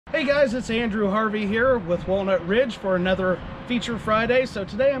Hey guys, it's Andrew Harvey here with Walnut Ridge for another Feature Friday. So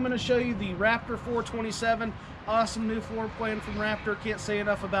today I'm going to show you the Raptor 427. Awesome new floor plan from Raptor. Can't say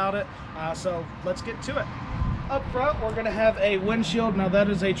enough about it. So let's get to it. Up front, we're going to have a windshield. Now that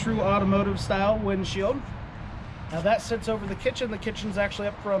is a true automotive style windshield. Now that sits over the kitchen. The kitchen's actually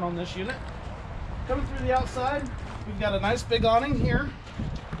up front on this unit. Coming through the outside, we've got a nice big awning here.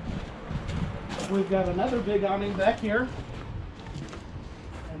 We've got another big awning back here.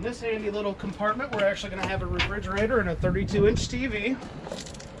 In this handy little compartment, we're actually going to have a refrigerator and a 32-inch TV.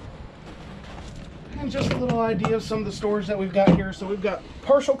 And just a little idea of some of the storage that we've got here. So we've got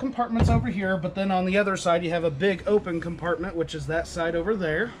partial compartments over here, but then on the other side you have a big open compartment, which is that side over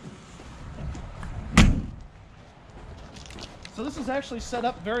there. So this is actually set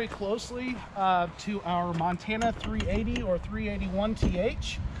up very closely to our Montana 380 or 381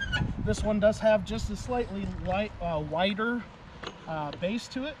 TH. This one does have just a slightly wider base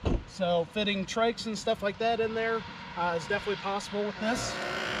to it, so fitting trikes and stuff like that in there is definitely possible with this.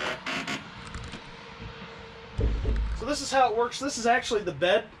 So this is how it works. This is actually the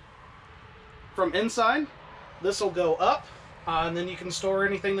bed from inside. This will go up and then you can store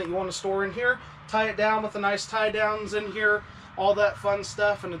anything that you want to store in here, tie it down with a nice tie downs in here, all that fun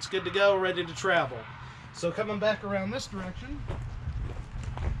stuff, and it's good to go, ready to travel. So coming back around this direction,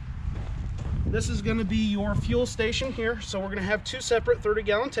 this is going to be your fuel station here. So we're going to have two separate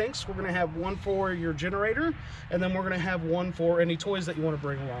 30-gallon tanks. We're going to have one for your generator, and then we're going to have one for any toys that you want to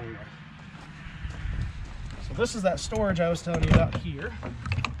bring along with. So this is that storage I was telling you about here.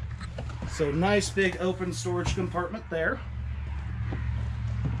 So nice big open storage compartment there.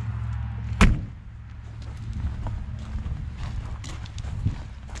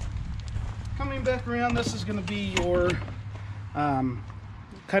 Coming back around, this is going to be your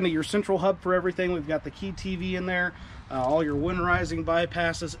kind of your central hub for everything. We've got the key TV in there, all your wind rising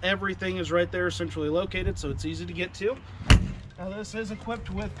bypasses, everything is right there centrally located, so it's easy to get to. Now this is equipped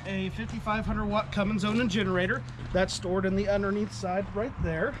with a 5500 watt Cummins Onan generator that's stored in the underneath side right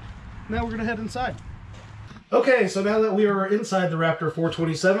there. Now we're going to head inside. Okay, so now that we are inside the Raptor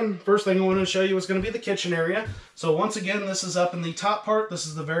 427, first thing I want to show you is going to be the kitchen area. So once again, this is up in the top part. This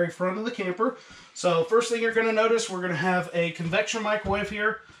is the very front of the camper. So first thing you're going to notice, we're going to have a convection microwave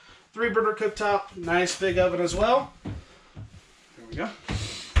here, 3-burner cooktop, nice big oven as well. There we go.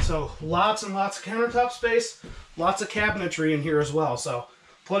 So lots and lots of countertop space, lots of cabinetry in here as well. So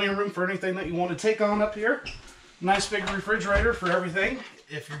plenty of room for anything that you want to take on up here. Nice big refrigerator for everything.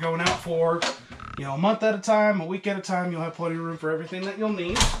 If you're going out for, you know, a month at a time, a week at a time, you'll have plenty of room for everything that you'll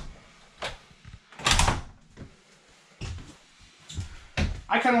need.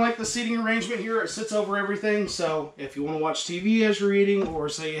 I kind of like the seating arrangement here. It sits over everything, so if you want to watch TV as you're eating, or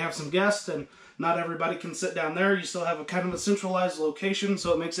say you have some guests and not everybody can sit down there, you still have a kind of a centralized location,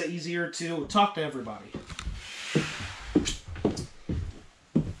 so it makes it easier to talk to everybody.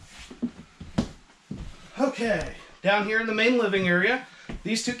 Okay, down here in the main living area,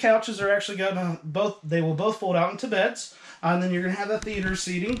 these two couches are actually going to they will both fold out into beds. And then you're going to have the theater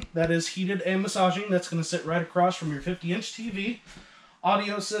seating that is heated and massaging. That's going to sit right across from your 50-inch TV.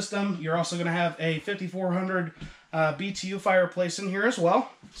 Audio system, you're also going to have a 5400 BTU fireplace in here as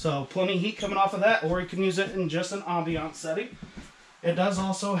well. So plenty of heat coming off of that, or you can use it in just an ambiance setting. It does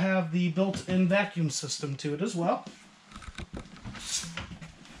also have the built-in vacuum system to it as well.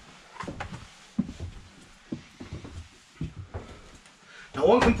 Now,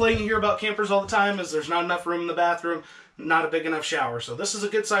 one complaint you hear about campers all the time is there's not enough room in the bathroom, not a big enough shower. So this is a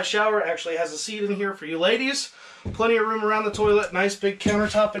good size shower. It actually has a seat in here for you ladies. Plenty of room around the toilet. Nice big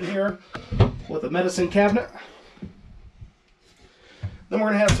countertop in here with a medicine cabinet. Then we're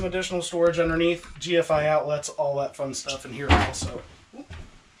going to have some additional storage underneath, GFI outlets, all that fun stuff in here also.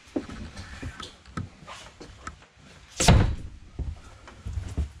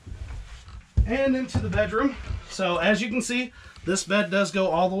 And into the bedroom. So as you can see, this bed does go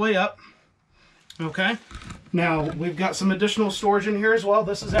all the way up. Okay. Now we've got some additional storage in here as well.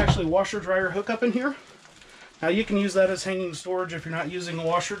 This is actually washer dryer hookup in here. Now you can use that as hanging storage if you're not using a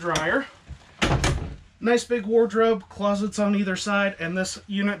washer dryer. Nice big wardrobe, closets on either side, and this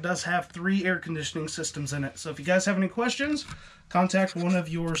unit does have 3 air conditioning systems in it. So if you guys have any questions, contact one of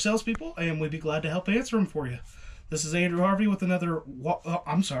your salespeople and we'd be glad to help answer them for you. This is Andrew Harvey with another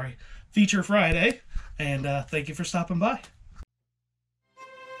Feature Friday, and thank you for stopping by.